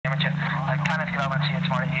over and see you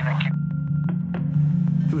tomorrow evening.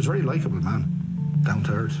 He was a very likeable man, down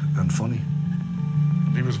to earth and funny.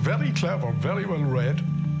 He was very clever, very well read,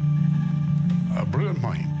 a brilliant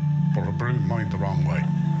mind, but a brilliant mind the wrong way.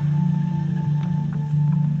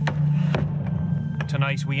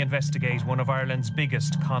 Tonight we investigate one of Ireland's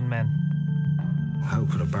biggest con men. How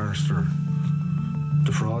could a barrister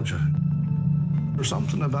defraud you? There's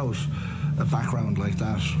something about a background like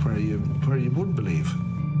that where you would believe.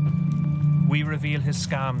 We reveal his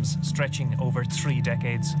scams stretching over 3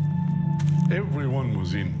 decades. Everyone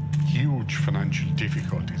was in huge financial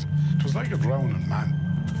difficulties. It was like a drowning man.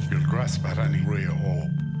 You'll grasp at any ray of hope,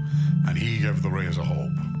 and he gave the rays of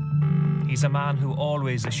hope. He's a man who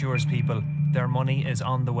always assures people their money is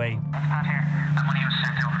on the way. It's not here. The money was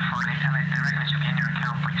sent over Friday, and I reckon it should be in your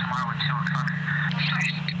account by tomorrow at 2 o'clock.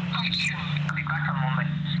 I'll be back on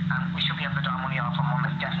Monday, and we should be able to draw money off on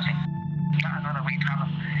Monday, definitely. Not another week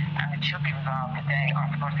travel, and it should be resolved today or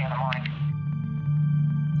first thing in the morning.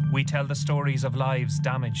 We tell the stories of lives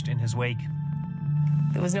damaged in his wake.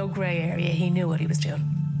 There was no grey area. He knew what he was doing.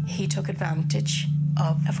 He took advantage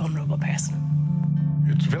of a vulnerable person.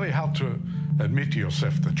 It's very hard to admit to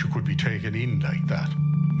yourself that you could be taken in like that,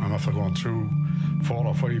 and after going through 4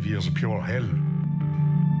 or 5 years of pure hell.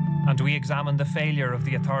 And we examine the failure of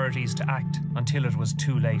the authorities to act until it was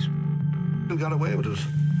too late. He got away with it,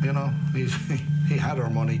 you know. He had our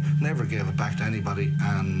money, never gave it back to anybody,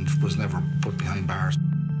 and was never put behind bars.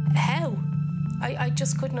 How? I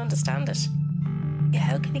just couldn't understand it. Yeah,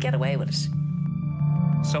 how can he get away with it?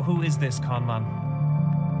 So who is this con man?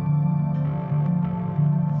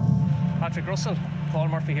 Patrick Russell, Paul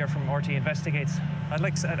Murphy here from RT Investigates. I'd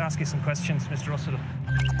like to ask you some questions, Mr. Russell.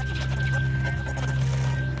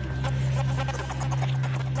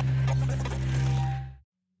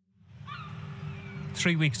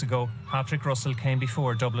 3 weeks ago, Patrick Russell came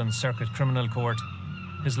before Dublin's Circuit Criminal Court.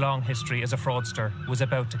 His long history as a fraudster was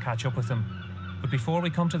about to catch up with him. But before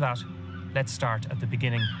we come to that, let's start at the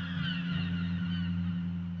beginning.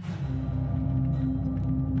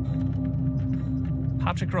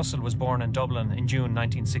 Patrick Russell was born in Dublin in June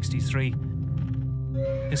 1963.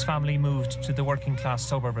 His family moved to the working-class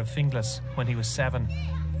suburb of Finglas when he was 7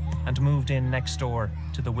 and moved in next door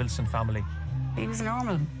to the Wilson family. He was a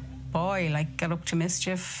normal boy, like, got up to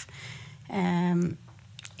mischief.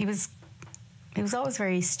 He was always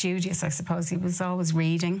very studious, I suppose. He was always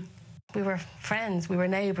reading. We were friends, we were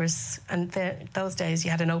neighbours, and those days you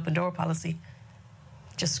had an open door policy.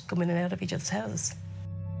 Just come in and out of each other's houses.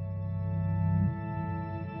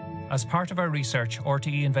 As part of our research,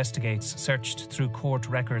 RTE Investigates searched through court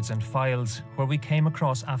records and files where we came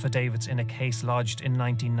across affidavits in a case lodged in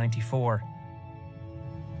 1994.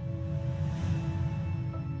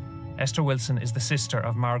 Esther Wilson is the sister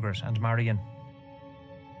of Margaret and Marian.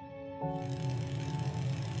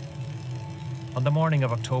 On the morning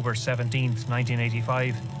of October 17th,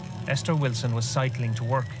 1985, Esther Wilson was cycling to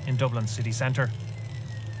work in Dublin city centre.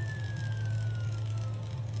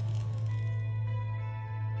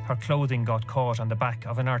 Her clothing got caught on the back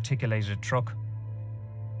of an articulated truck.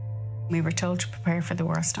 We were told to prepare for the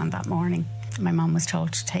worst on that morning. My mum was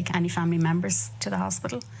told to take any family members to the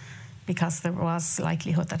hospital because there was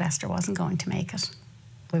likelihood that Esther wasn't going to make it.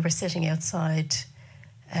 We were sitting outside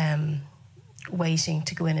waiting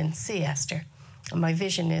to go in and see Esther. And my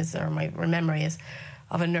vision is, or my memory is,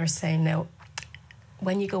 of a nurse saying, now,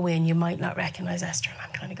 when you go in, you might not recognise Esther. And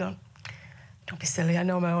I'm kind of going, don't be silly, I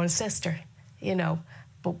know my own sister, you know.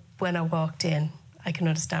 But when I walked in, I can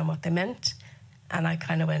understand what they meant. And I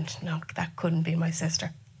kind of went, no, that couldn't be my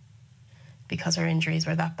sister. Because her injuries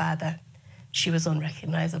were that bad that she was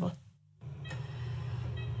unrecognisable.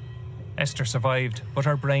 Esther survived, but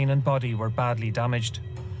her brain and body were badly damaged.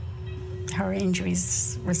 Her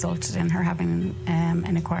injuries resulted in her having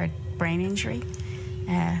an acquired brain injury,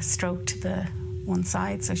 stroke to the one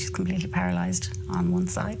side, so she's completely paralysed on one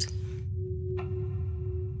side.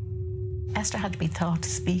 Esther had to be taught to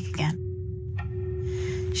speak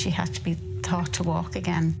again. She had to be taught to walk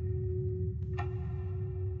again.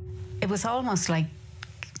 It was almost like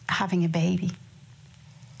having a baby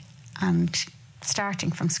and starting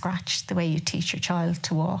from scratch, the way you teach your child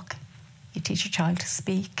to walk, you teach your child to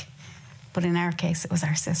speak. But in our case, it was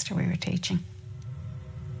our sister we were teaching.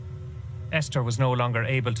 Esther was no longer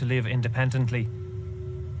able to live independently.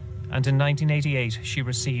 And in 1988, she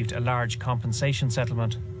received a large compensation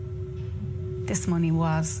settlement. This money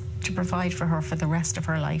was to provide for her for the rest of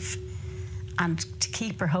her life and to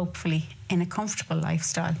keep her, hopefully, in a comfortable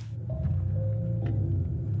lifestyle.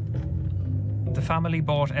 The family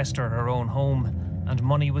bought Esther her own home, and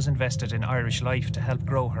money was invested in Irish Life to help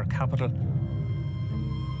grow her capital.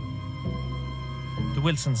 The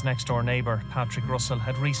Wilsons' next-door neighbour, Patrick Russell,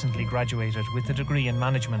 had recently graduated with a degree in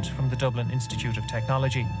management from the Dublin Institute of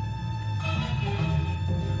Technology.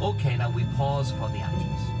 OK, now we pause for the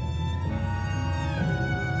actress.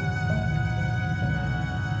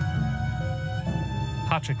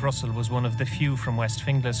 Patrick Russell was one of the few from West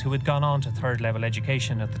Finglas who had gone on to third-level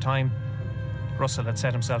education at the time. Russell had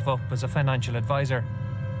set himself up as a financial advisor.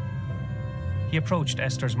 He approached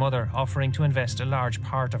Esther's mother, offering to invest a large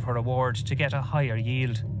part of her award to get a higher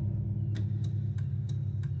yield.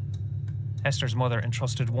 Esther's mother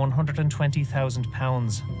entrusted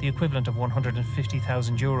 £120,000, the equivalent of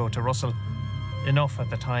 €150,000 to Russell, enough at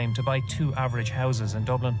the time to buy 2 average houses in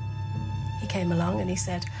Dublin. He came along and he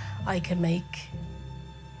said, I can make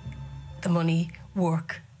the money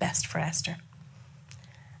work best for Esther.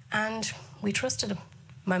 And we trusted him.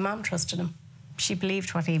 My mum trusted him. She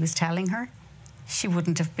believed what he was telling her. She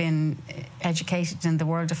wouldn't have been educated in the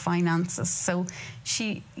world of finances. So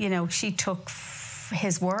she took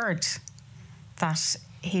his word that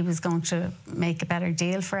he was going to make a better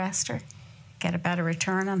deal for Esther, get a better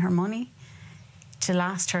return on her money, to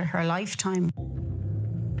last her lifetime.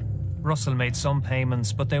 Russell made some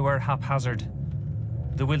payments, but they were haphazard.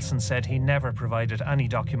 The Wilson said he never provided any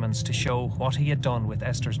documents to show what he had done with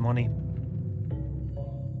Esther's money.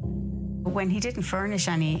 When he didn't furnish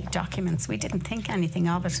any documents, we didn't think anything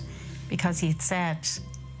of it because he had said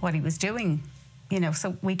what he was doing,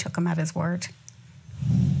 so we took him at his word.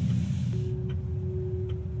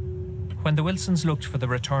 When the Wilsons looked for the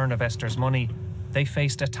return of Esther's money, they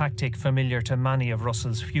faced a tactic familiar to many of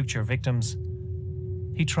Russell's future victims.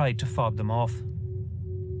 He tried to fob them off.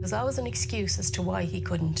 There's always an excuse as to why he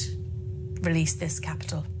couldn't release this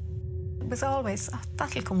capital. It was always,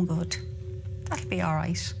 that'll come good. That'll be all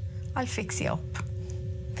right. I'll fix you up.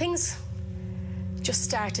 Things just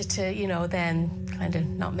started to, then kind of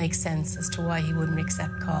not make sense as to why he wouldn't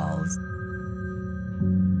accept calls.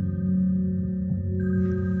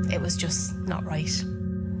 It was just not right.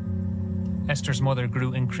 Esther's mother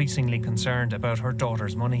grew increasingly concerned about her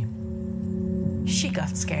daughter's money. She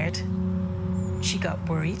got scared. She got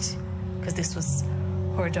worried because this was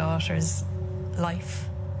her daughter's life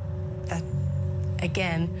that,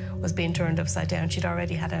 again, was being turned upside down. She'd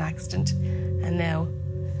already had an accident, and now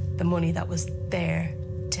the money that was there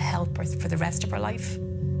to help her for the rest of her life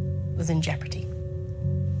was in jeopardy.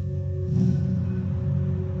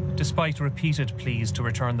 Despite repeated pleas to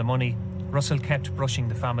return the money, Russell kept brushing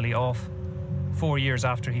the family off. 4 years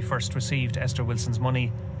after he first received Esther Wilson's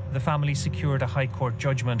money, the family secured a High Court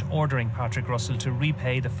judgment ordering Patrick Russell to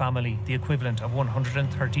repay the family the equivalent of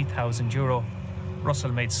 €130,000.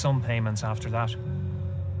 Russell made some payments after that.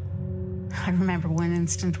 I remember one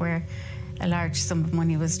instant where a large sum of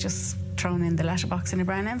money was just thrown in the letterbox in a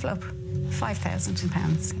brown envelope,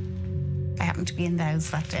 £5,000. I happened to be in the house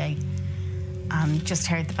that day and just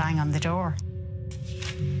heard the bang on the door.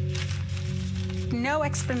 No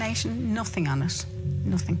explanation, nothing on it,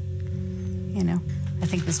 nothing, I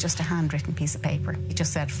think it was just a handwritten piece of paper. It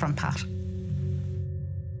just said, from Pat.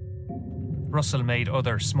 Russell made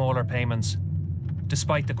other, smaller payments.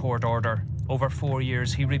 Despite the court order, over 4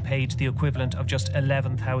 years he repaid the equivalent of just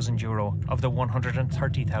 €11,000 of the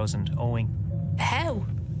 $130,000 owing. How?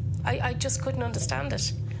 I just couldn't understand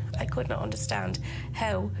it. I could not understand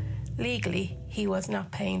how legally he was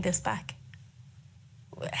not paying this back.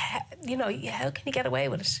 How can he get away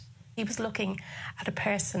with it? He was looking at a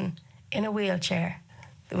person in a wheelchair.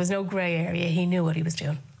 There was no grey area. He knew what he was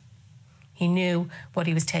doing. He knew what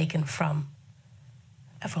he was taking from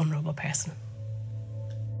a vulnerable person.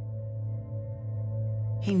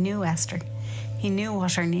 He knew Esther. He knew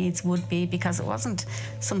what her needs would be because it wasn't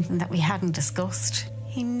something that we hadn't discussed.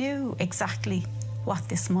 He knew exactly what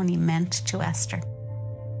this money meant to Esther.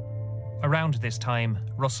 Around this time,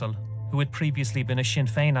 Russell, who had previously been a Sinn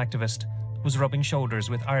Féin activist, was rubbing shoulders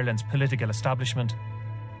with Ireland's political establishment,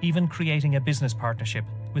 even creating a business partnership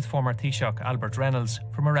with former Taoiseach Albert Reynolds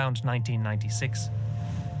from around 1996.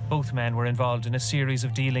 Both men were involved in a series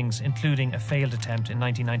of dealings, including a failed attempt in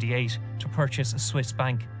 1998 to purchase a Swiss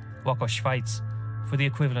bank, Wicklow, Schweiz, for the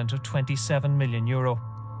equivalent of €27 million.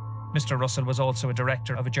 Mr. Russell was also a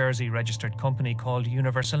director of a Jersey-registered company called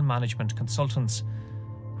Universal Management Consultants,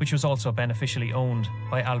 which was also beneficially owned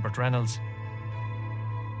by Albert Reynolds.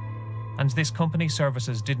 And this company's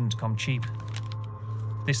services didn't come cheap.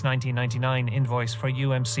 This 1999 invoice for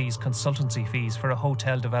UMC's consultancy fees for a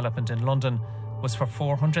hotel development in London was for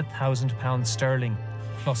 £400,000 sterling,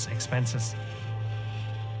 plus expenses.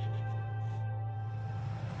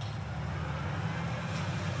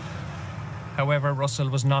 However, Russell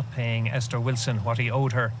was not paying Esther Wilson what he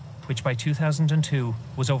owed her, which by 2002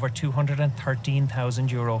 was over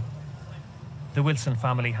 €213,000. The Wilson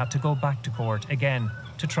family had to go back to court again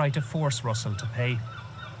to try to force Russell to pay.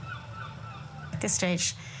 At this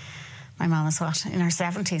stage, my mum is in her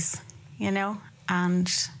 70s,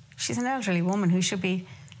 and she's an elderly woman who should be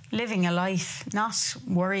living a life, not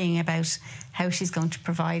worrying about how she's going to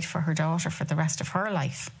provide for her daughter for the rest of her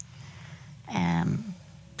life.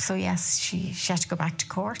 So yes, she had to go back to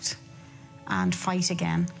court and fight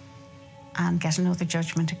again and get another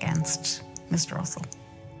judgment against Mr. Russell.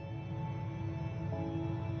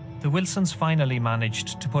 The Wilsons finally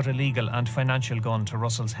managed to put a legal and financial gun to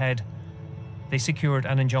Russell's head. They secured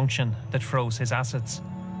an injunction that froze his assets.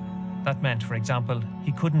 That meant, for example,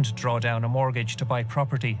 he couldn't draw down a mortgage to buy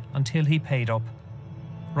property until he paid up.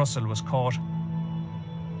 Russell was caught.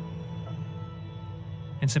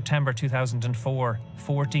 In September 2004,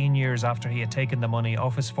 14 years after he had taken the money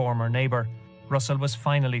off his former neighbour, Russell was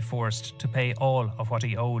finally forced to pay all of what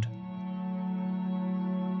he owed.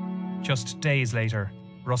 Just days later,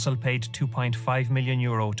 Russell paid €2.5 million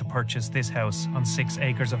to purchase this house on 6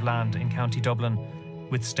 acres of land in County Dublin,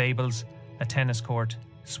 with stables, a tennis court,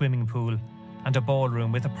 swimming pool, and a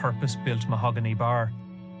ballroom with a purpose-built mahogany bar.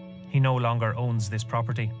 He no longer owns this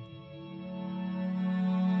property.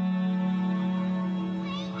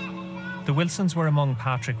 The Wilsons were among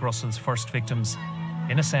Patrick Russell's first victims.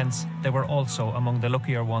 In a sense, they were also among the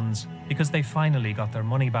luckier ones because they finally got their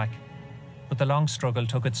money back. But the long struggle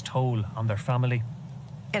took its toll on their family.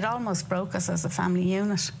 It almost broke us as a family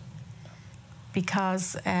unit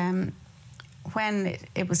because when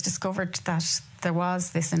it was discovered that there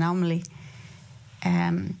was this anomaly,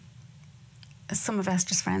 some of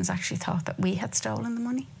Esther's friends actually thought that we had stolen the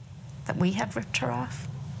money, that we had ripped her off,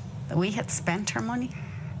 that we had spent her money.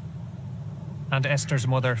 And Esther's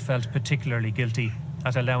mother felt particularly guilty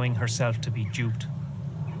at allowing herself to be duped.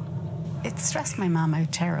 It stressed my mum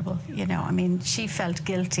out terrible, she felt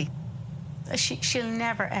guilty. She'll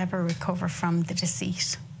never ever recover from the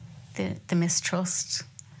deceit, the mistrust.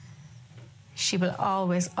 She will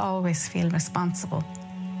always feel responsible,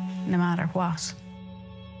 no matter what.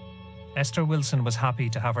 Esther Wilson was happy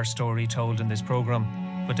to have her story told in this programme,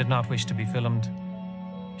 but did not wish to be filmed.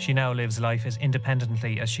 She now lives life as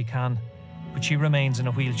independently as she can, but she remains in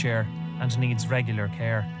a wheelchair and needs regular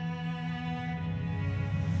care.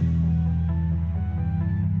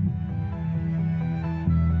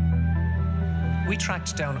 We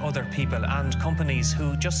tracked down other people and companies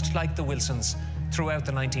who, just like the Wilsons, throughout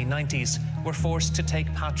the 1990s, were forced to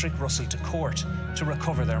take Patrick Russell to court to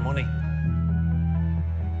recover their money.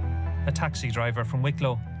 A taxi driver from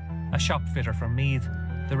Wicklow, a shop fitter from Meath,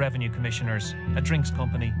 the revenue commissioners, a drinks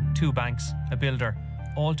company, 2 banks, a builder,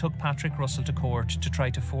 all took Patrick Russell to court to try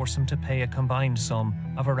to force him to pay a combined sum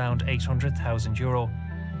of around €800,000.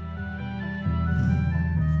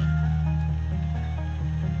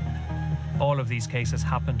 All of these cases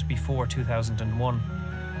happened before 2001.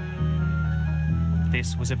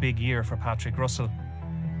 This was a big year for Patrick Russell.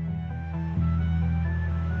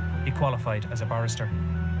 He qualified as a barrister.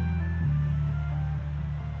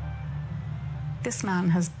 This man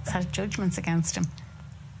has had judgments against him,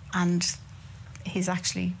 and he's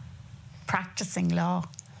actually practicing law.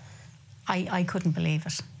 I couldn't believe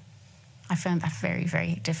it. I found that very,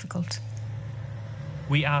 very difficult.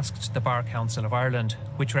 We asked the Bar Council of Ireland,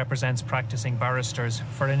 which represents practicing barristers,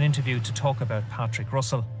 for an interview to talk about Patrick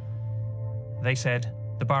Russell. They said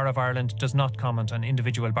the Bar of Ireland does not comment on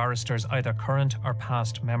individual barristers, either current or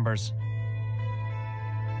past members.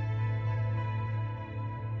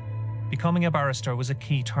 Becoming a barrister was a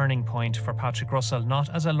key turning point for Patrick Russell, not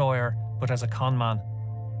as a lawyer, but as a con man.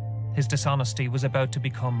 His dishonesty was about to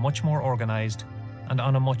become much more organised and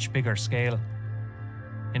on a much bigger scale.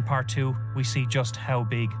 In part 2, we see just how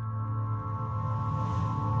big.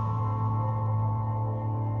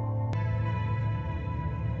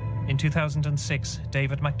 In 2006,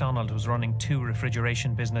 David MacDonald was running 2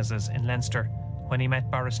 refrigeration businesses in Leinster when he met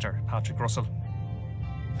barrister Patrick Russell.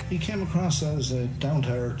 He came across as a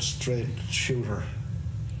down-to-earth, straight shooter,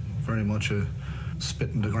 very much a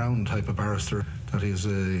spit-in-the-ground type of barrister, that he's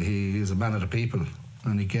a man of the people,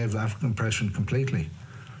 and he gave that impression completely.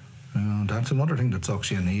 That's another thing that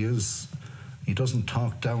sucks you in. He doesn't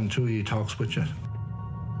talk down to you, he talks with you.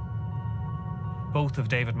 Both of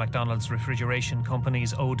David MacDonald's refrigeration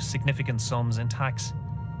companies owed significant sums in tax,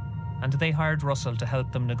 and they hired Russell to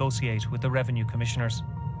help them negotiate with the revenue commissioners.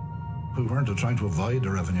 We weren't trying to avoid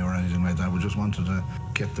the revenue or anything like that. We just wanted to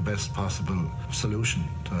get the best possible solution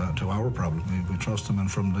to our problem. We trust him,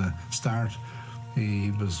 and from the start,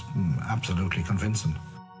 he was absolutely convincing.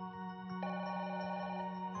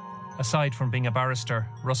 Aside from being a barrister,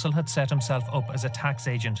 Russell had set himself up as a tax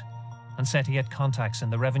agent and said he had contacts in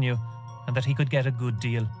the revenue and that he could get a good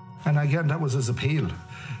deal. And again, that was his appeal.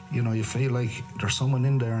 You know, you feel like there's someone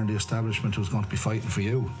in there in the establishment who's going to be fighting for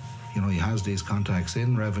you. You know, he has these contacts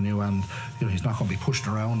in revenue and, you know, he's not going to be pushed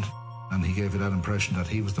around. And he gave you that impression that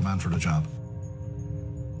he was the man for the job.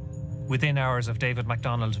 Within hours of David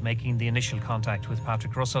MacDonald making the initial contact with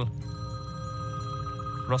Patrick Russell,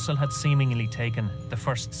 Russell had seemingly taken the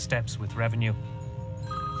first steps with revenue.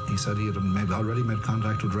 He said he had already made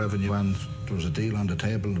contact with revenue and there was a deal on the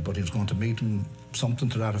table, but he was going to meet him, something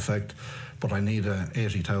to that effect, but I need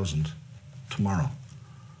 80,000 tomorrow.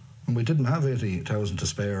 And we didn't have 80,000 to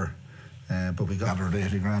spare, but we gathered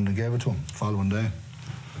 80 grand and gave it to him the following day.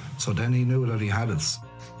 So then he knew that he had it.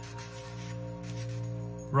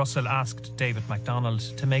 Russell asked David MacDonald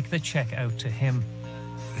to make the cheque out to him.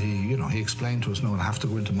 He explained to us, no, it'll have to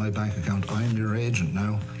go into my bank account. I'm your agent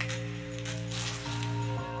now.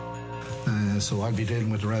 So I'll be dealing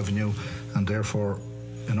with the revenue, and therefore,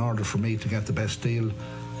 in order for me to get the best deal,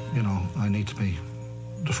 you know, I need to be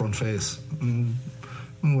the front face. And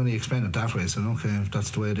when he explained it that way, I said, okay, if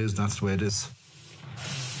that's the way it is, that's the way it is.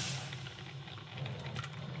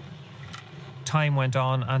 Time went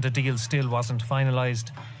on and the deal still wasn't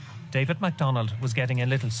finalised. David MacDonald was getting a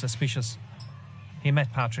little suspicious. He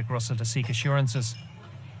met Patrick Russell to seek assurances.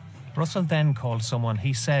 Russell then called someone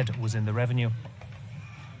he said was in the revenue.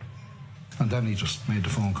 And then he just made the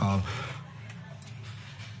phone call.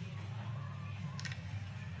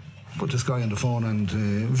 Put this guy on the phone and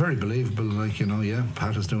very believable, like, you know, yeah,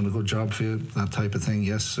 Pat is doing a good job for you, that type of thing.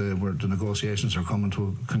 Yes, the negotiations are coming to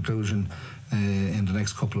a conclusion. In the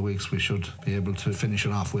next couple of weeks, we should be able to finish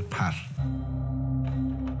it off with Pat.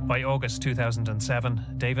 By August 2007,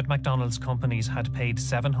 David MacDonald's companies had paid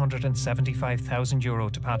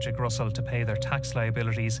 €775,000 to Patrick Russell to pay their tax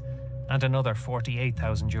liabilities and another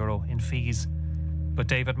 €48,000 in fees. But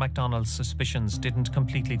David MacDonald's suspicions didn't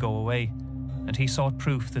completely go away, and he sought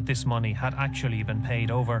proof that this money had actually been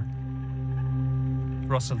paid over.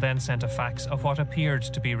 Russell then sent a fax of what appeared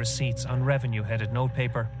to be receipts on revenue-headed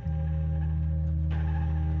notepaper.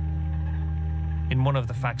 In one of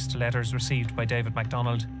the faxed letters received by David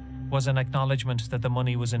MacDonald was an acknowledgement that the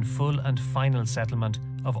money was in full and final settlement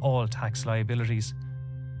of all tax liabilities.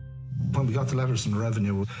 When we got the letters from the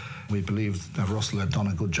revenue, we believed that Russell had done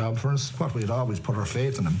a good job for us. What we had always put our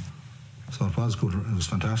faith in him. So it was good. It was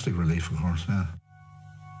fantastic relief, of course, yeah.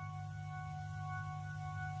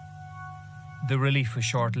 The relief was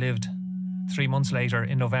short-lived. 3 months later,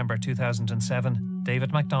 in November 2007,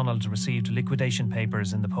 David MacDonald received liquidation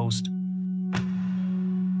papers in the post.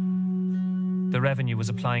 The revenue was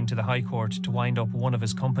applying to the High Court to wind up one of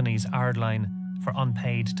his companies, Ardline, for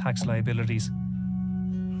unpaid tax liabilities.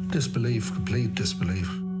 Disbelief, complete disbelief.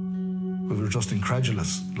 We were just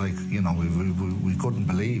incredulous, like, you know, we couldn't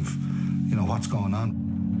believe, you know, what's going on.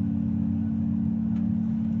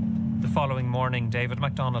 The following morning, David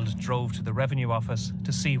MacDonald drove to the Revenue Office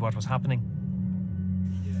to see what was happening.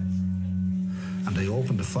 And they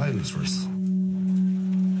opened the files for us.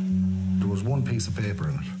 There was one piece of paper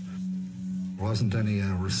in it. There wasn't any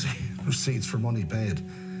receipts for money paid.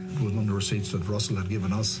 It was none of the receipts that Russell had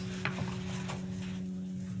given us.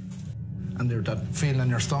 And that feeling in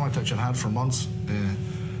your stomach that you had for months,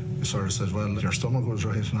 you sort of said, well, your stomach was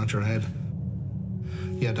right, not your head.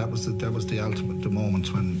 Yeah, that was the ultimate, the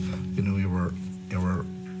moment when you knew you were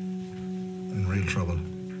in real trouble.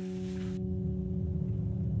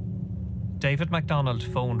 David MacDonald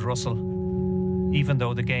phoned Russell. Even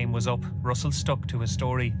though the game was up, Russell stuck to his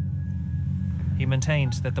story. He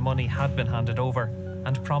maintained that the money had been handed over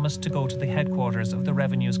and promised to go to the headquarters of the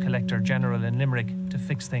Revenues Collector General in Limerick to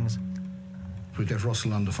fix things. We get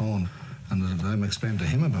Russell on the phone and I explained to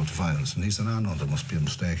him about the files and he said, oh no, there must be a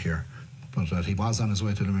mistake here. But that he was on his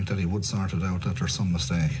way to Limerick, that he would sort it out, that there's some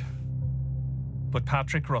mistake. But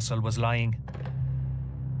Patrick Russell was lying.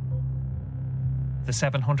 The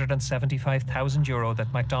 €775,000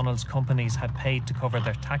 that MacDonald's companies had paid to cover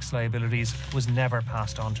their tax liabilities was never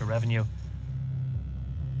passed on to Revenue.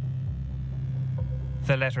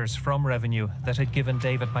 The letters from Revenue that had given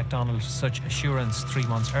David MacDonald such assurance 3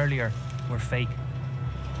 months earlier were fake.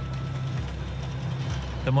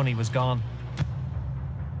 The money was gone.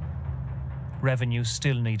 Revenue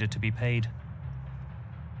still needed to be paid.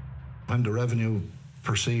 When the Revenue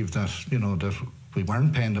perceived that, you know, that we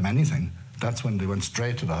weren't paying them anything, that's when they went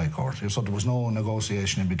straight to the High Court. So there was no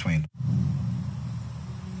negotiation in between.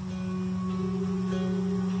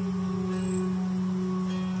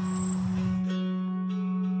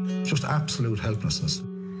 Just absolute helplessness.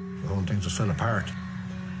 The whole thing just fell apart.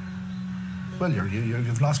 well,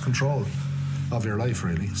 you've lost control of your life,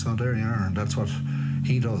 really. So there you are, and that's what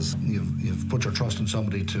he does. You've put your trust in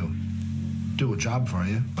somebody to do a job for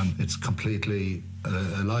you, and it's completely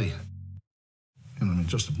a lie. You know, I mean,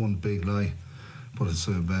 just one big lie, but it's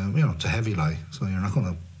it's a heavy lie. So you're not going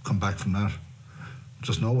to come back from that.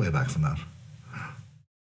 Just no way back from that.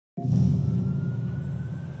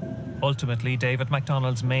 Ultimately, David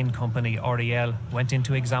MacDonald's main company, REL, went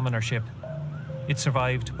into examinership. It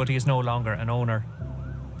survived, but he is no longer an owner.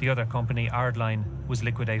 The other company, Ardline, was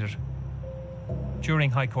liquidated. During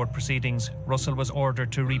High Court proceedings, Russell was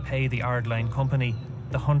ordered to repay the Ardline company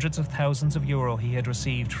the hundreds of thousands of euro he had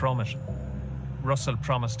received from it. Russell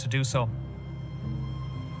promised to do so.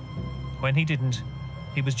 When he didn't,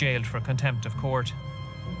 he was jailed for contempt of court.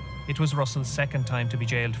 It was Russell's second time to be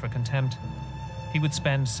jailed for contempt. He would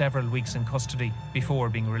spend several weeks in custody before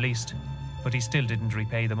being released, but he still didn't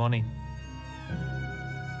repay the money.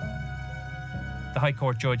 The High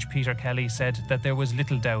Court judge Peter Kelly said that there was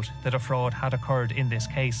little doubt that a fraud had occurred in this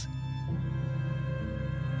case.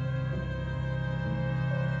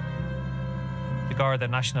 The Garda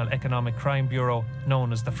National Economic Crime Bureau,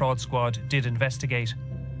 known as the Fraud Squad, did investigate,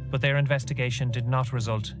 but their investigation did not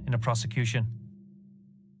result in a prosecution.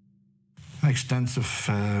 Extensive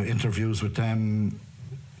interviews with them,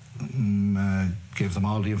 gave them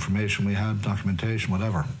all the information we had, documentation,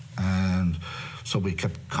 whatever. And so we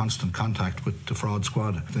kept constant contact with the fraud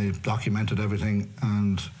squad. They documented everything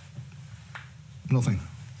and nothing.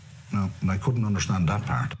 No, and I couldn't understand that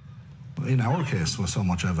part. In our case, there was so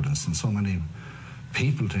much evidence and so many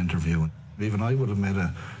people to interview. Even I would have made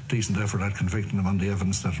a decent effort at convicting them on the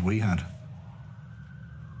evidence that we had.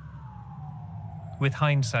 With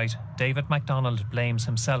hindsight, David MacDonald blames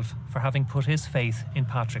himself for having put his faith in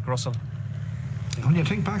Patrick Russell. When you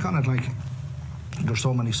think back on it, like, there's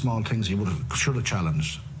so many small things you should have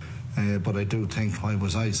challenged. But I do think, why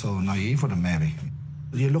was I so naive with him, maybe?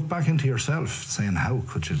 You look back into yourself saying, how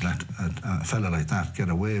could you let a fella like that get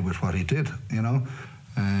away with what he did, you know?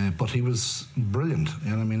 But he was brilliant,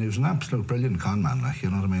 you know what I mean? He was an absolute brilliant con man, like,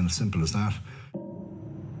 you know what I mean? As simple as that.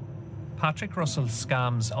 Patrick Russell's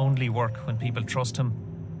scams only work when people trust him.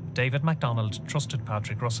 David MacDonald trusted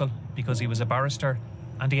Patrick Russell because he was a barrister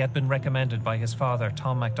and he had been recommended by his father,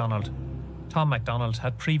 Tom MacDonald. Tom MacDonald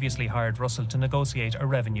had previously hired Russell to negotiate a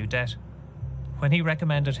revenue debt. When he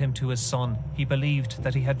recommended him to his son, he believed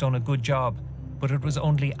that he had done a good job, but it was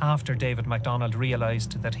only after David MacDonald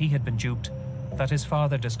realised that he had been duped that his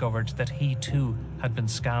father discovered that he too had been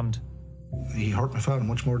scammed. He hurt my father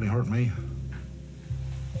much more than he hurt me.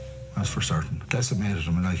 That's for certain. Decimated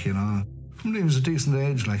him, like, you know. He was a decent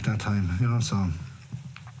age, like, that time, you know, so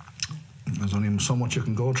there's only so much you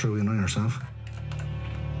can go through, you know, yourself.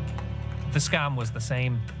 The scam was the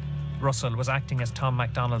same. Russell was acting as Tom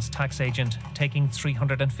MacDonald's tax agent, taking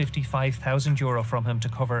 €355,000 from him to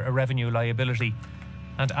cover a revenue liability.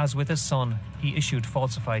 And as with his son, he issued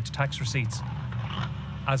falsified tax receipts.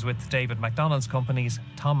 As with David MacDonald's companies,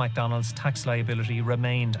 Tom MacDonald's tax liability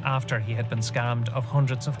remained after he had been scammed of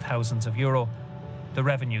hundreds of thousands of euro. The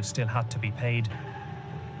revenue still had to be paid.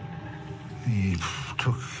 He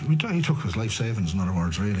took his life savings, in other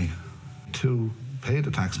words, really, to pay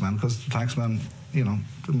the taxman, because the taxman, you know,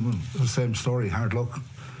 the same story, hard luck.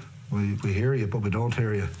 We hear you, but we don't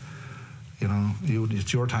hear you. You know,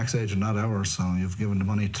 it's your tax agent, not ours, so you've given the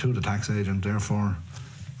money to the tax agent, therefore,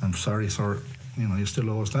 I'm sorry, sir, you know, you still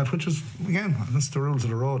owe us that, which is, again, that's the rules of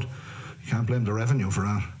the road. You can't blame the revenue for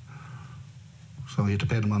that. So you had to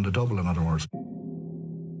pay them on the double, in other words.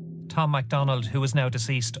 Tom MacDonald, who is now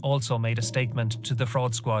deceased, also made a statement to the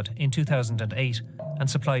Fraud Squad in 2008 and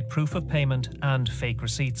supplied proof of payment and fake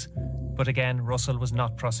receipts. But again, Russell was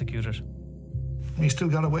not prosecuted. He still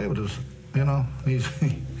got away with it, you know.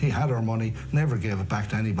 He had our money, never gave it back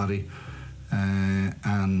to anybody,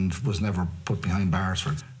 and was never put behind bars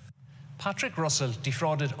for it. Patrick Russell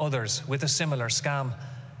defrauded others with a similar scam.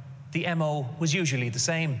 The MO was usually the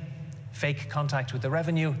same: fake contact with the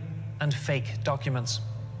revenue and fake documents.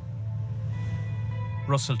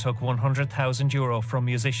 Russell took €100,000 from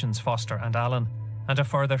musicians Foster and Allen, and a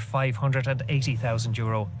further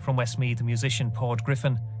 €580,000 from Westmeath musician Paul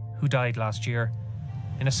Griffin, who died last year.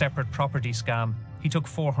 In a separate property scam, he took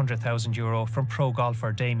 €400,000 from pro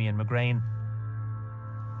golfer Damien McGrain.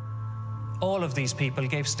 All of these people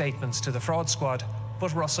gave statements to the Fraud Squad,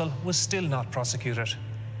 but Russell was still not prosecuted.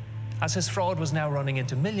 As his fraud was now running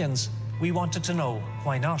into millions, we wanted to know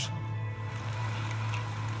why not.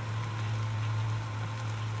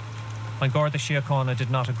 When Garda Síochána did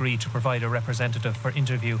not agree to provide a representative for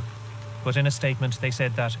interview, But in a statement they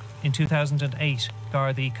said that in 2008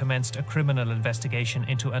 Gardai commenced a criminal investigation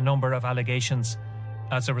into a number of allegations,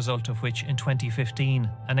 as a result of which in 2015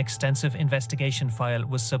 an extensive investigation file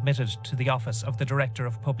was submitted to the Office of the Director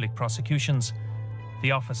of Public Prosecutions.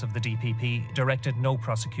 The Office of the DPP directed no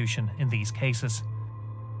prosecution in these cases.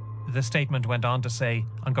 The statement went on to say,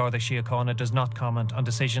 An Garda Síochána does not comment on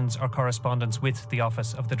decisions or correspondence with the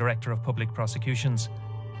Office of the Director of Public Prosecutions.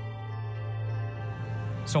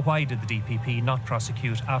 So why did the DPP not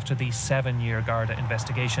prosecute after the 7-year Garda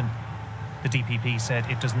investigation? The DPP said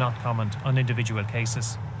it does not comment on individual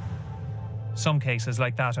cases. Some cases,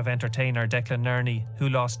 like that of entertainer Declan Nerney, who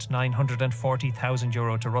lost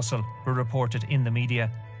 €940,000 to Russell, were reported in the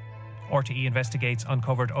media. RTE Investigates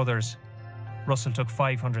uncovered others. Russell took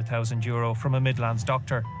 €500,000 from a Midlands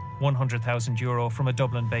doctor, €100,000 from a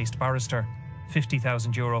Dublin-based barrister,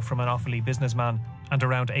 €50,000 from an Offaly businessman, and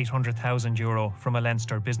around €800,000 from a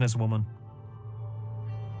Leinster businesswoman.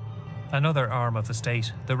 Another arm of the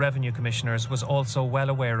state, the Revenue Commissioners, was also well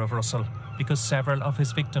aware of Russell because several of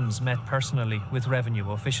his victims met personally with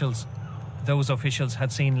revenue officials. Those officials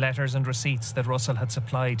had seen letters and receipts that Russell had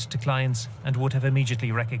supplied to clients and would have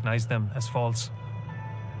immediately recognised them as false.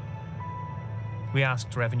 We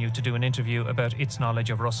asked Revenue to do an interview about its knowledge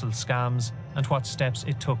of Russell's scams and what steps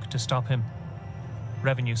it took to stop him.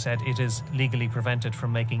 Revenue said it is legally prevented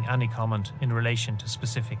from making any comment in relation to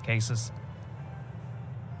specific cases.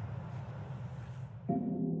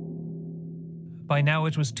 By now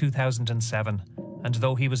it was 2007, and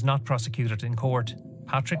though he was not prosecuted in court,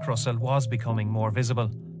 Patrick Russell was becoming more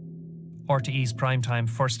visible. RTE's Primetime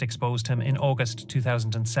first exposed him in August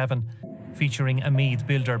 2007, featuring a Meath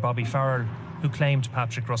builder, Bobby Farrell, who claimed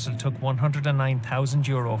Patrick Russell took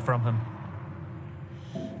 €109,000 from him.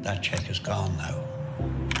 That cheque is gone now.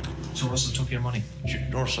 So Russell took your money?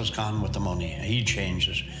 Russell's gone with the money. He changed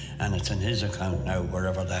it, and it's in his account now,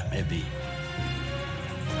 wherever that may be.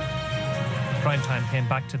 Primetime came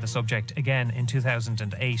back to the subject again in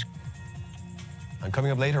 2008. And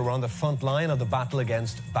coming up later, we're on the front line of the battle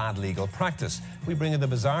against bad legal practice. We bring you the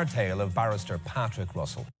bizarre tale of barrister Patrick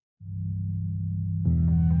Russell.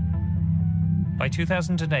 By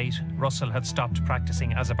 2008, Russell had stopped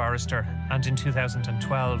practicing as a barrister, and in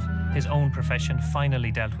 2012, his own profession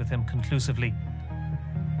finally dealt with him conclusively.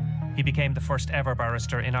 He became the first ever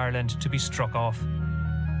barrister in Ireland to be struck off.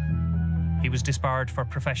 He was disbarred for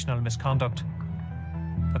professional misconduct.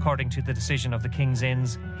 According to the decision of the King's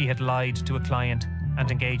Inns, he had lied to a client and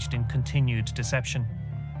engaged in continued deception.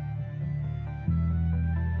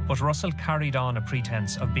 But Russell carried on a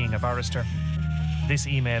pretense of being a barrister. This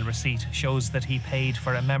email receipt shows that he paid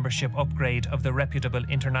for a membership upgrade of the reputable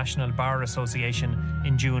International Bar Association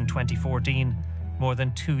in June 2014, more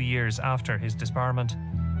than 2 years after his disbarment.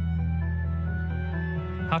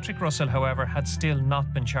 Patrick Russell, however, had still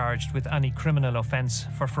not been charged with any criminal offence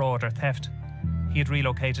for fraud or theft. He had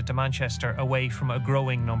relocated to Manchester away from a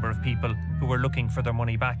growing number of people who were looking for their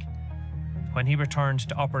money back. When he returned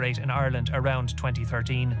to operate in Ireland around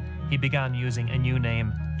 2013, he began using a new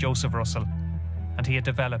name, Joseph Russell, and he had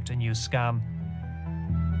developed a new scam.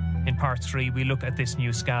 In part 3, we look at this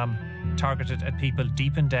new scam, targeted at people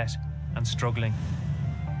deep in debt and struggling.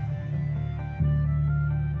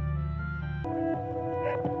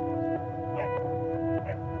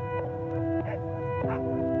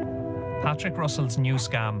 Patrick Russell's new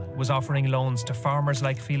scam was offering loans to farmers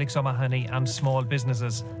like Felix O'Mahony and small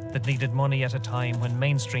businesses that needed money at a time when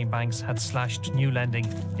mainstream banks had slashed new lending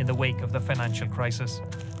in the wake of the financial crisis.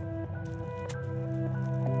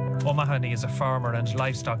 O'Mahony is a farmer and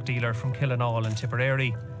livestock dealer from Killinall in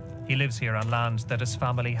Tipperary. He lives here on land that his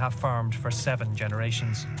family have farmed for 7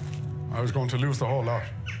 generations. I was going to lose the whole lot,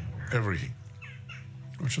 everything.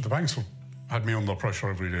 Which the banks had me under pressure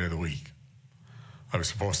every day of the week. I was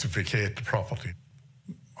supposed to vacate the property.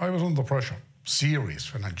 I was under pressure, serious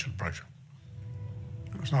financial pressure.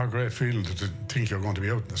 It was not a great feeling to think you're going to be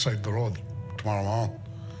out on the side of the road tomorrow morning.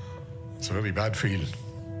 It's a very bad feeling.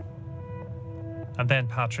 And then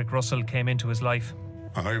Patrick Russell came into his life.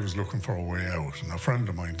 And I was looking for a way out, and a friend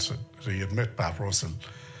of mine said that he had met Pat Russell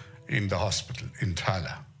in the hospital in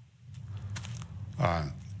Tala.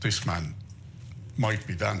 And this man might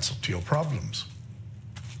be the answer to your problems.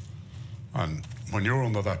 And when you're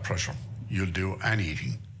under that pressure, you'll do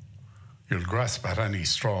anything. You'll grasp at any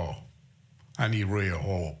straw, any ray of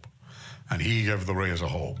hope. And he gave the rays of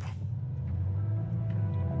hope.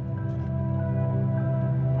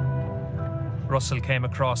 Russell came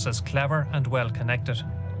across as clever and well-connected.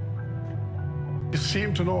 He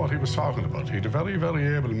seemed to know what he was talking about. He had a very,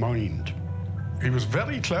 very able mind. He was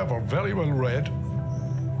very clever, very well read,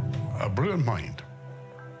 a brilliant mind.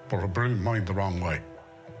 but a brilliant mind the wrong way.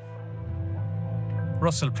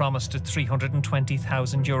 Russell promised a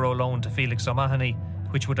 €320,000 loan to Felix O'Mahony,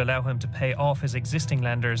 which would allow him to pay off his existing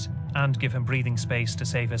lenders and give him breathing space to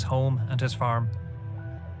save his home and his farm.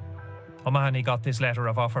 O'Mahony got this letter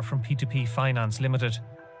of offer from P2P Finance Limited.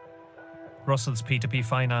 Russell's P2P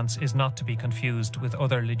Finance is not to be confused with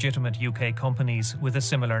other legitimate UK companies with a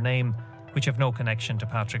similar name, which have no connection to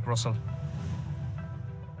Patrick Russell.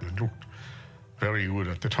 It looked very good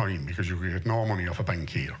at the time because you could get no money off a bank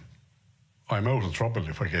here. I'm out of trouble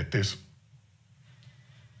if I get this.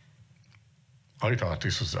 I thought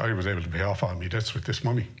I was able to pay off all my debts with this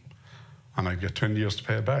money, and I'd get 10 years to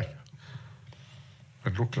pay it back.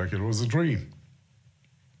 It looked like it was a dream.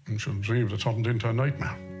 And a dream that turned into a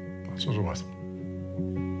nightmare. That's what it was.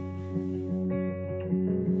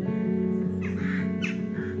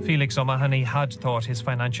 Felix O'Mahony had thought his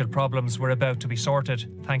financial problems were about to be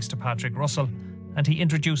sorted thanks to Patrick Russell, and he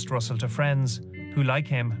introduced Russell to friends who, like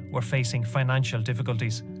him, were facing financial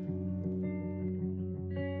difficulties.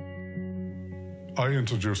 I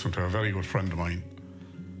introduced him to a very good friend of mine,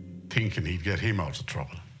 thinking he'd get him out of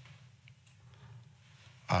trouble.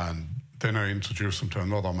 And then I introduced him to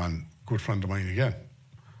another man, good friend of mine again,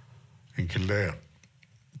 in Kildare,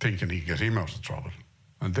 thinking he'd get him out of trouble.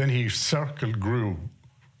 And then his circle grew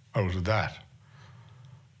out of that.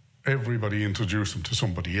 Everybody introduced him to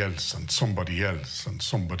somebody else and somebody else and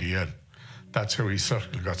somebody else. That's how his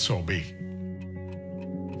circle got so big.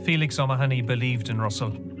 Felix O'Mahony believed in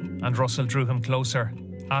Russell, and Russell drew him closer,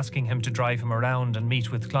 asking him to drive him around and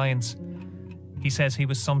meet with clients. He says he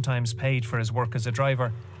was sometimes paid for his work as a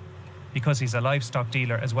driver. Because he's a livestock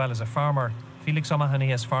dealer as well as a farmer, Felix O'Mahony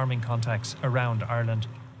has farming contacts around Ireland.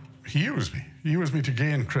 He used me. He used me to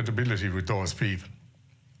gain credibility with those people,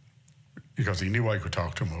 because he knew I could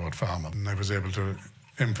talk to him about farming, and I was able to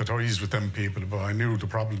empathise with them people, but I knew the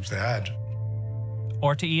problems they had.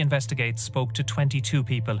 RTE Investigates spoke to 22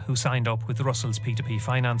 people who signed up with Russell's P2P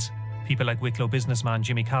Finance. People like Wicklow businessman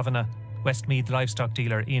Jimmy Kavanagh, Westmeath livestock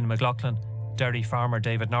dealer Ian McLaughlin, dairy farmer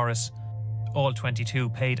David Norris. All 22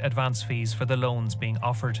 paid advance fees for the loans being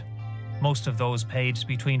offered. Most of those paid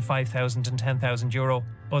between €5,000 and €10,000.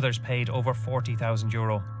 Others paid over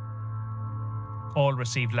 €40,000. All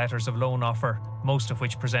received letters of loan offer, most of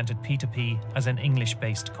which presented P2P as an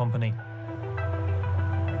English-based company.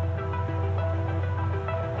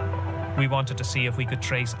 We wanted to see if we could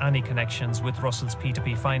trace any connections with Russell's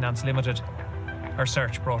P2P Finance Limited. Our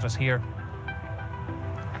search brought us here.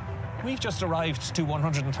 We've just arrived to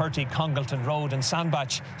 130 Congleton Road in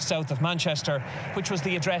Sandbach, south of Manchester, which was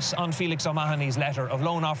the address on Felix O'Mahony's letter of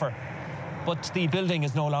loan offer. But the building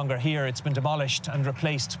is no longer here. It's been demolished and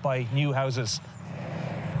replaced by new houses.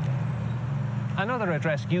 Another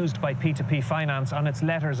address used by P2P Finance on its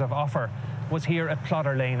letters of offer was here at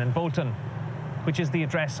Plodder Lane in Bolton, which is the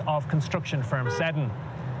address of construction firm Seddon.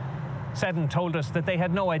 Seddon told us that they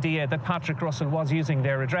had no idea that Patrick Russell was using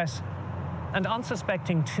their address. And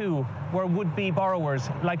unsuspecting too were would-be borrowers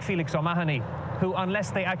like Felix O'Mahony, who, unless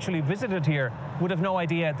they actually visited here, would have no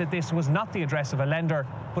idea that this was not the address of a lender,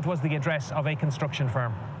 but was the address of a construction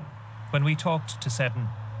firm. When we talked to Seddon,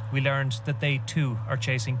 we learned that they too are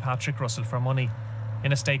chasing Patrick Russell for money.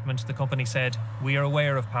 In a statement, the company said, "We are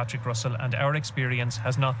aware of Patrick Russell and our experience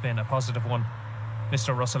has not been a positive one.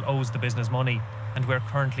 Mr. Russell owes the business money and we're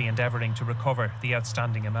currently endeavouring to recover the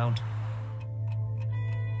outstanding amount."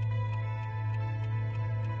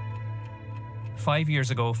 5 years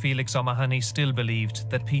ago, Felix O'Mahony still believed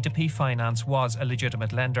that P2P Finance was a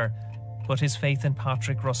legitimate lender, but his faith in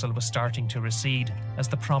Patrick Russell was starting to recede as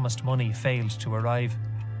the promised money failed to arrive.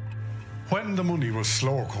 When the money was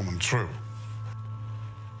slow coming through,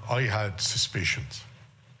 I had suspicions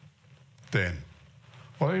then.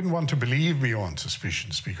 Well, I didn't want to believe my own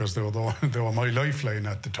suspicions because they were my lifeline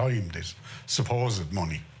at the time, this supposed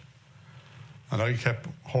money. And I kept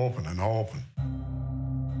hoping and hoping.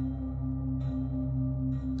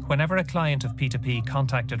 Whenever a client of P2P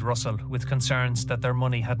contacted Russell with concerns that their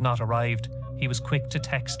money had not arrived, he was quick to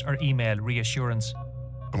text or email reassurance.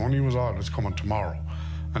 The money was always coming tomorrow,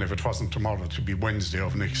 and if it wasn't tomorrow, it would be Wednesday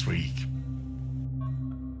of next week.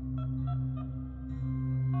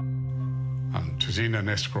 And 'tis in an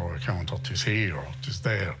escrow account, or 'tis here, or 'tis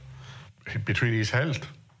there. Between his health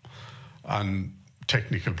and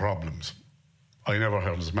technical problems, I never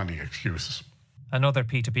heard as many excuses. Another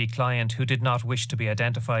P2P client who did not wish to be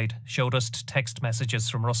identified showed us text messages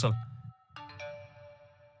from Russell.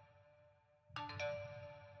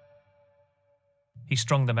 He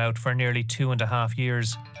strung them out for nearly 2.5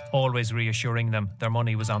 years, always reassuring them their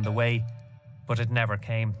money was on the way, but it never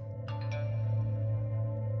came.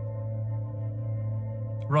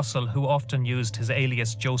 Russell, who often used his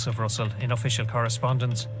alias Joseph Russell in official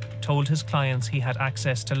correspondence, told his clients he had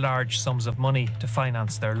access to large sums of money to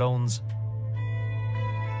finance their loans.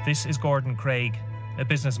 This is Gordon Craig, a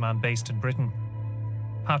businessman based in Britain.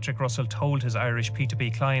 Patrick Russell told his Irish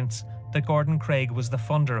P2P clients that Gordon Craig was the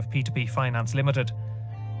funder of P2P Finance Limited.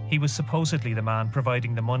 He was supposedly the man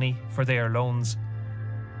providing the money for their loans.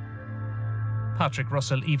 Patrick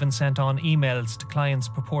Russell even sent on emails to clients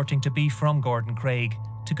purporting to be from Gordon Craig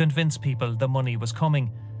to convince people the money was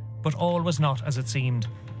coming, but all was not as it seemed.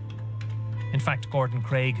 In fact, Gordon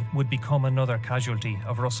Craig would become another casualty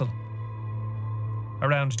of Russell.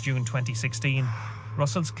 Around June 2016,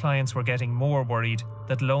 Russell's clients were getting more worried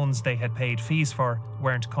that loans they had paid fees for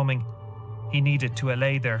weren't coming. He needed to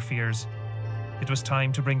allay their fears. It was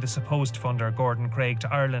time to bring the supposed funder Gordon Craig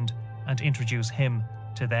to Ireland and introduce him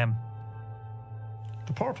to them.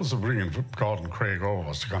 The purpose of bringing Gordon Craig over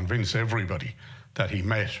was to convince everybody that he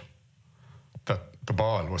met that the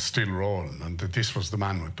ball was still rolling and that this was the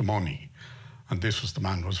man with the money and this was the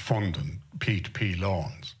man who was funding P2P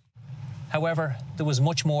loans. However, there was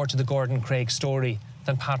much more to the Gordon Craig story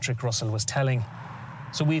than Patrick Russell was telling.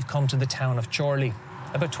 So we've come to the town of Chorley,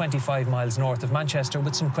 about 25 miles north of Manchester,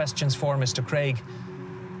 with some questions for Mr. Craig.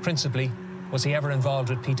 Principally, was he ever involved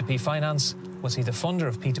with P2P Finance? Was he the funder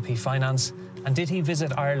of P2P Finance? And did he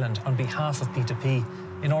visit Ireland on behalf of P2P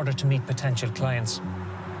in order to meet potential clients?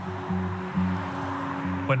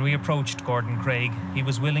 When we approached Gordon Craig, he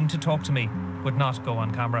was willing to talk to me, but not go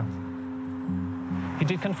on camera. He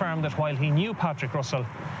did confirm that while he knew Patrick Russell,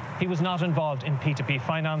 he was not involved in P2P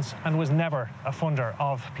Finance and was never a funder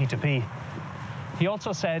of P2P. He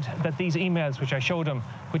also said that these emails which I showed him,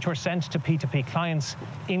 which were sent to P2P clients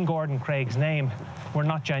in Gordon Craig's name, were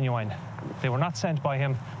not genuine. They were not sent by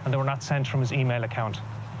him and they were not sent from his email account.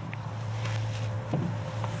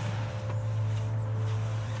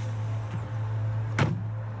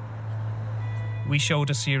 We showed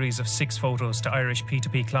a series of 6 photos to Irish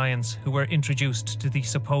P2P clients who were introduced to the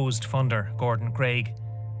supposed funder, Gordon Craig.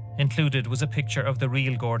 Included was a picture of the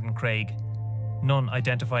real Gordon Craig. None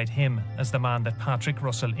identified him as the man that Patrick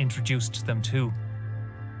Russell introduced them to.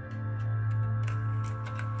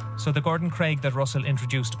 So the Gordon Craig that Russell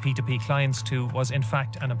introduced P2P clients to was in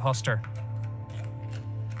fact an imposter.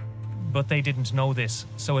 But they didn't know this,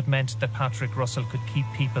 so it meant that Patrick Russell could keep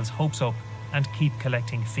people's hopes up and keep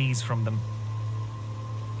collecting fees from them.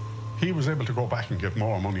 He was able to go back and get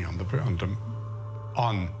more money on the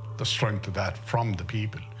strength of that from the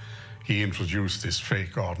people he introduced this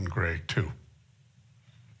fake Gordon Craig to.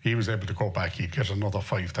 He was able to go back, he'd get another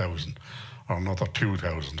 5,000 or another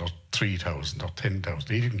 2,000 or 3,000 or 10,000.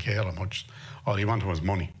 He didn't care how much. All he wanted was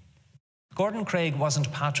money. Gordon Craig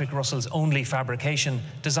wasn't Patrick Russell's only fabrication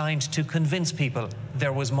designed to convince people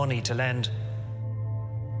there was money to lend.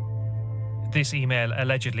 This email,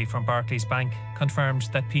 allegedly from Barclays Bank, confirmed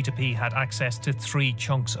that P2P had access to 3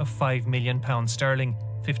 chunks of £5 million sterling,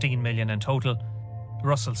 15 million in total.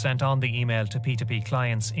 Russell sent on the email to P2P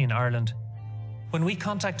clients in Ireland. When we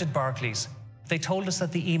contacted Barclays, they told us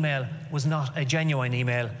that the email was not a genuine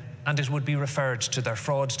email and it would be referred to their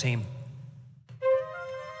fraud team.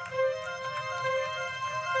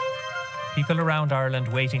 People around Ireland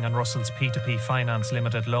waiting on Russell's P2P Finance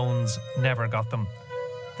Limited loans never got them.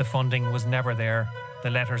 The funding was never there. The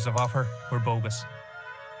letters of offer were bogus.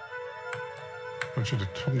 But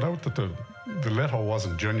it turned out that the letter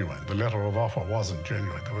wasn't genuine. The letter of offer wasn't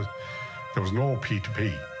genuine. There was no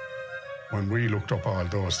P2P. When we looked up all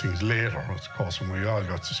those things later, of course, when we all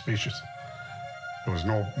got suspicious, there was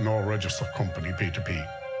no registered company P2P.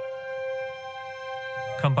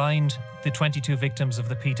 Combined, the 22 victims of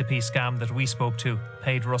the P2P scam that we spoke to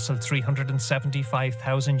paid Russell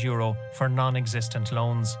 €375,000 for non-existent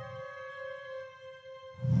loans.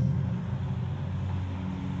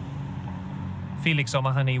 Felix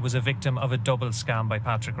O'Mahony was a victim of a double scam by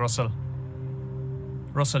Patrick Russell.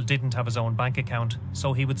 Russell didn't have his own bank account,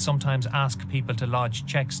 so he would sometimes ask people to lodge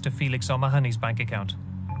cheques to Felix O'Mahony's bank account.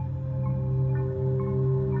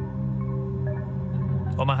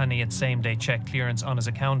 O'Mahony had same-day cheque clearance on his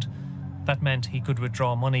account. That meant he could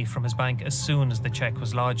withdraw money from his bank as soon as the cheque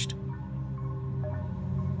was lodged.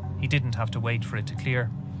 He didn't have to wait for it to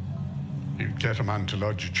clear. You'd get a man to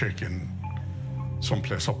lodge a cheque in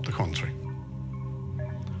someplace up the country.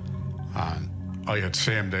 And I had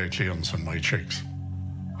same-day clearance on my cheques.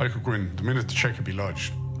 I could go in, the minute the cheque would be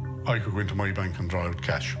lodged, I could go into my bank and draw out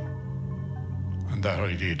cash. And that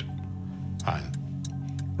I did. And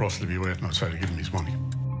Russell would be waiting outside to give him his money.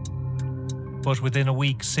 But within a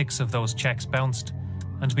week, 6 of those cheques bounced.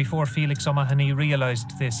 And before Felix O'Mahony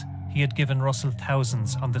realised this, he had given Russell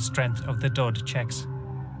thousands on the strength of the dud cheques.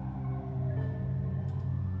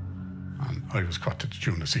 I was caught to the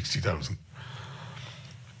tune of 60,000.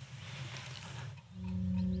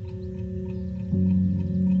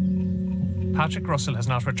 Patrick Russell has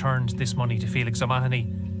not returned this money to Felix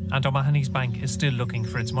O'Mahony, and O'Mahony's bank is still looking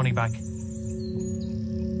for its money back.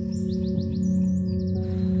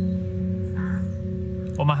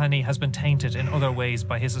 O'Mahony has been tainted in other ways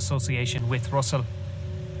by his association with Russell.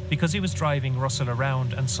 Because he was driving Russell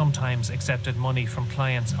around and sometimes accepted money from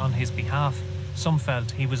clients on his behalf, some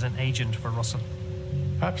felt he was an agent for Russell.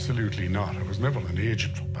 Absolutely not. I was never an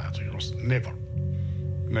agent for Patrick Russell. Never.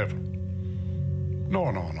 Never. No.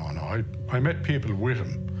 I met people with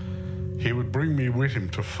him. He would bring me with him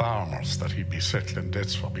to farmers that he'd be settling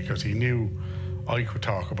debts for because he knew I could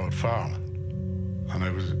talk about farming. And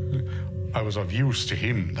I was of use to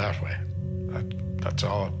him that way. That's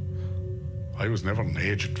all. I was never an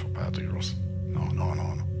agent for Patrick Russell. No.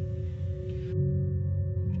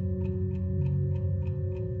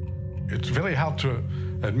 It's very hard to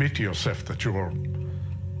admit to yourself that you were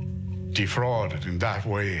defrauded in that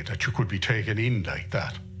way, that you could be taken in like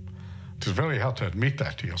that. It's very hard to admit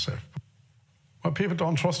that to yourself. Well, people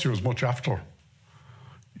don't trust you as much after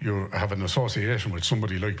you have an association with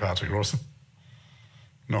somebody like Patrick Russell.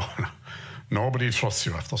 No, nobody trusts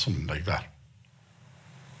you after something like that.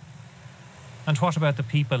 And what about the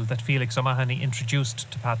people that Felix O'Mahony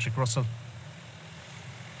introduced to Patrick Russell?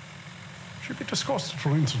 You'd be disgusted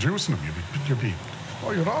for introducing him.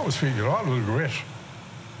 You'd always feel you're all regret.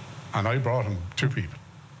 And I brought him to people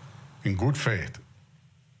in good faith,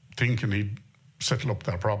 thinking he'd settle up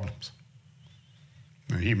their problems.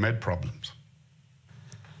 And he made problems.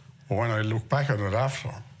 But when I look back at it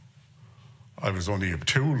after, I was only a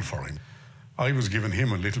tool for him. I was giving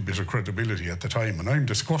him a little bit of credibility at the time, and I'm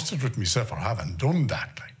disgusted with myself for having done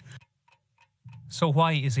that. So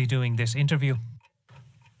why is he doing this interview?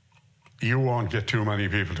 You won't get too many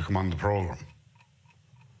people to come on the programme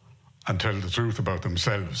and tell the truth about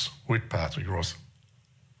themselves with Patrick Russell.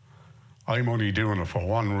 I'm only doing it for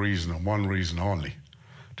one reason and one reason only,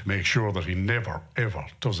 to make sure that he never, ever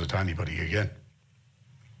does it to anybody again.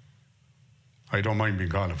 I don't mind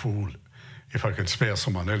being called a fool if I can spare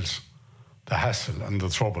someone else the hassle and the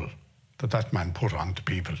trouble that man put on to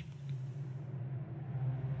people.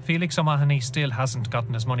 Felix O'Mahony still hasn't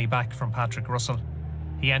gotten his money back from Patrick Russell.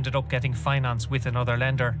 He ended up getting finance with another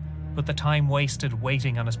lender, but the time wasted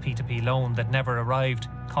waiting on his P2P loan that never arrived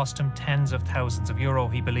cost him tens of thousands of euro,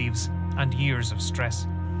 he believes, and years of stress.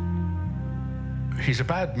 He's a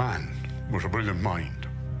bad man with a brilliant mind,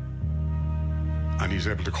 and he's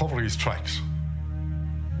able to cover his tracks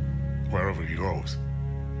wherever he goes.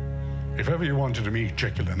 If ever you wanted to meet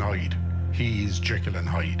Jekyll and Hyde, he is Jekyll and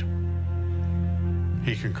Hyde.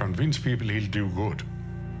 He can convince people he'll do good.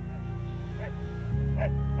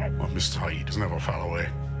 But Mr. Hyde is never far away.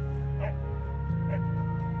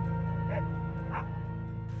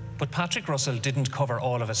 But Patrick Russell didn't cover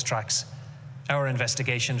all of his tracks. Our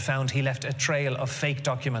investigation found he left a trail of fake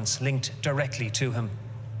documents linked directly to him.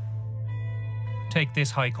 Take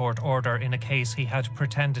this High Court order in a case he had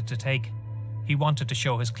pretended to take. He wanted to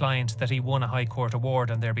show his client that he won a High Court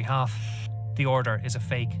award on their behalf. The order is a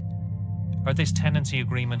fake. Or this tenancy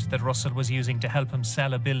agreement that Russell was using to help him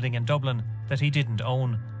sell a building in Dublin that he didn't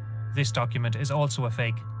own. This document is also a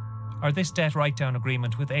fake. Or this debt write-down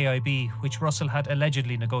agreement with AIB, which Russell had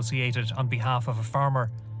allegedly negotiated on behalf of a farmer.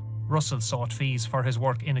 Russell sought fees for his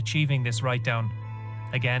work in achieving this write-down.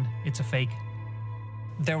 Again, it's a fake.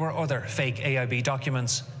 There were other fake AIB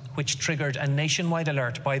documents, which triggered a nationwide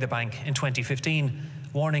alert by the bank in 2015,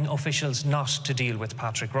 warning officials not to deal with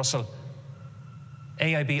Patrick Russell.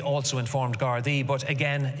 AIB also informed Gardai, but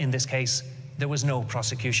again, in this case, there was no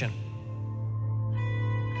prosecution.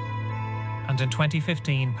 And in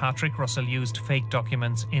 2015, Patrick Russell used fake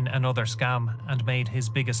documents in another scam and made his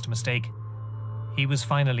biggest mistake. He was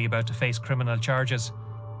finally about to face criminal charges,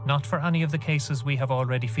 not for any of the cases we have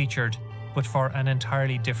already featured, but for an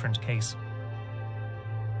entirely different case.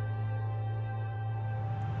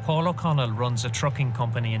 Paul O'Connell runs a trucking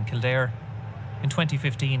company in Kildare. In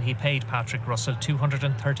 2015, he paid Patrick Russell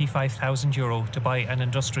 €235,000 to buy an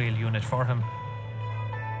industrial unit for him.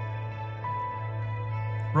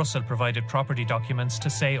 Russell provided property documents to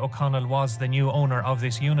say O'Connell was the new owner of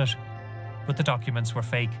this unit, but the documents were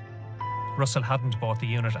fake. Russell hadn't bought the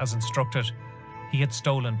unit as instructed. He had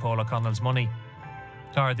stolen Paul O'Connell's money.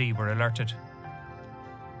 Gardai were alerted.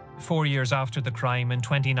 4 years after the crime, in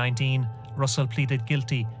 2019, Russell pleaded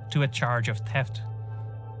guilty to a charge of theft.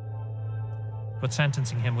 But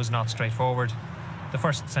sentencing him was not straightforward. The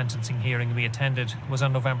first sentencing hearing we attended was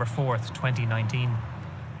on November 4th, 2019.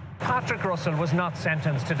 Patrick Russell was not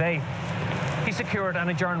sentenced today. he secured an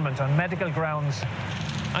adjournment on medical grounds.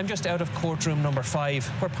 I'm just out of courtroom number 5,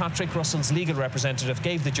 where Patrick Russell's legal representative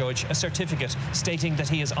gave the judge a certificate stating that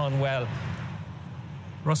he is unwell.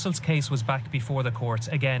 Russell's case was back before the courts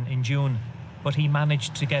again in June, but he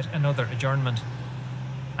managed to get another adjournment.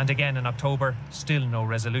 And again in October, still no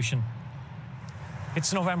resolution.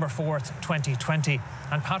 It's November 4th, 2020,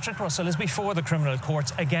 and Patrick Russell is before the criminal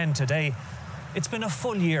courts again today. It's been a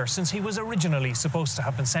full year since he was originally supposed to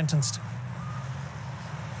have been sentenced.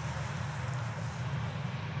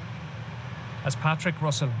 As Patrick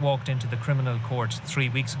Russell walked into the criminal court 3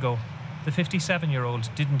 weeks ago, the 57-year-old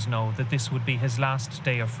didn't know that this would be his last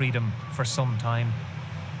day of freedom for some time.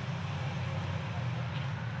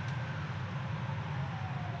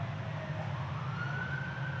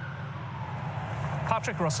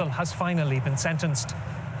 Patrick Russell has finally been sentenced.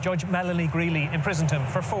 Judge Melanie Greeley imprisoned him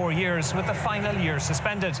for 4 years, with the final year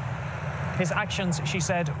suspended. His actions, she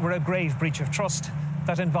said, were a grave breach of trust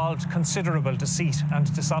that involved considerable deceit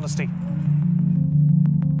and dishonesty.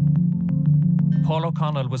 Paul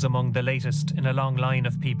O'Connell was among the latest in a long line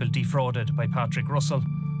of people defrauded by Patrick Russell.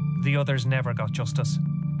 The others never got justice.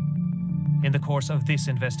 In the course of this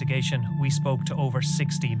investigation, we spoke to over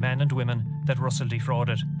 60 men and women that Russell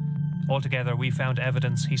defrauded. Altogether, we found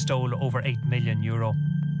evidence he stole over €8 million.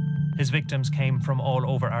 His victims came from all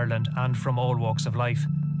over Ireland and from all walks of life: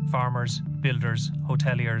 farmers, builders,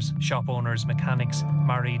 hoteliers, shop owners, mechanics,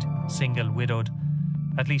 married, single, widowed.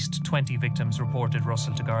 At least 20 victims reported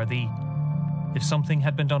Russell to Gardai. If something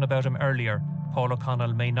had been done about him earlier, Paul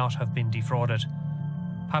O'Connell may not have been defrauded.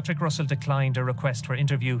 Patrick Russell declined a request for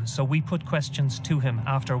interview, so we put questions to him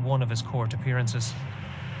after one of his court appearances.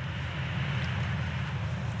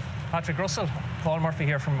 Patrick Russell, Paul Murphy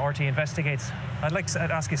here from RT Investigates. I'd like to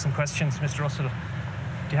ask you some questions, Mr. Russell.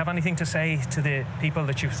 Do you have anything to say to the people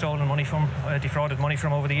that you've stolen money from, defrauded money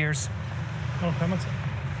from over the years? No comments.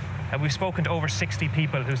 We've spoken to over 60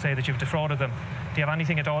 people who say that you've defrauded them. Do you have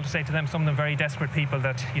anything at all to say to them, some of them very desperate people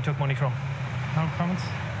that you took money from? No comments.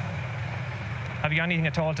 Have you anything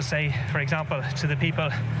at all to say, for example, to the people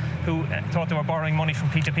who thought they were borrowing money from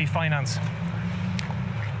P2P Finance?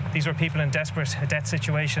 These were people in desperate debt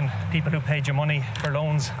situation, people who paid you money for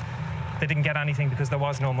loans. They didn't get anything because there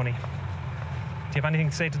was no money. Do you have anything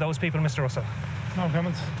to say to those people, Mr. Russell? No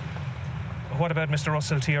comments. What about, Mr.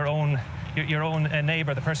 Russell, to your own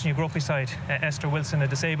neighbour, the person you grew up beside, Esther Wilson, a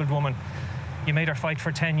disabled woman? You made her fight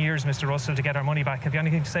for 10 years, Mr. Russell, to get her money back. Have you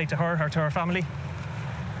anything to say to her or to her family?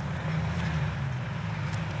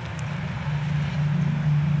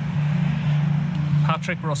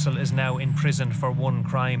 Patrick Russell is now in prison for one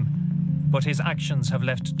crime, but his actions have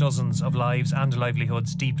left dozens of lives and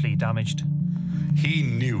livelihoods deeply damaged. He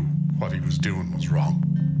knew what he was doing was wrong.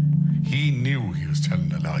 He knew he was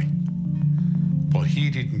telling a lie. But he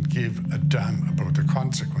didn't give a damn about the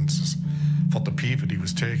consequences for the people he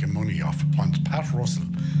was taking money off. Once Pat Russell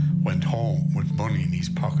went home with money in his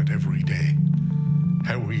pocket every day,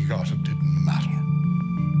 how he got it didn't matter.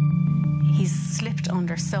 He's slipped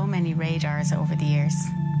under so many radars over the years.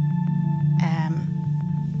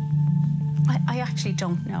 I actually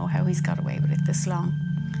don't know how he's got away with it this long,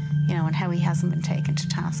 and how he hasn't been taken to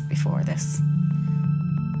task before this.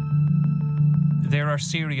 There are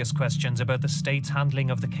serious questions about the state's handling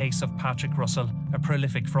of the case of Patrick Russell, a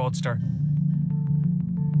prolific fraudster.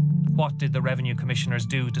 What did the revenue commissioners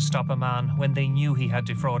do to stop a man when they knew he had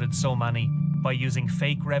defrauded so many by using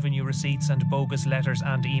fake revenue receipts and bogus letters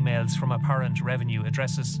and emails from apparent revenue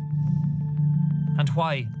addresses? And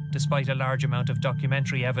why, despite a large amount of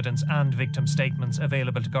documentary evidence and victim statements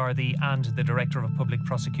available to Gardai and the Director of Public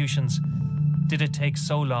Prosecutions, did it take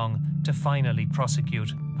so long to finally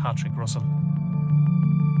prosecute Patrick Russell?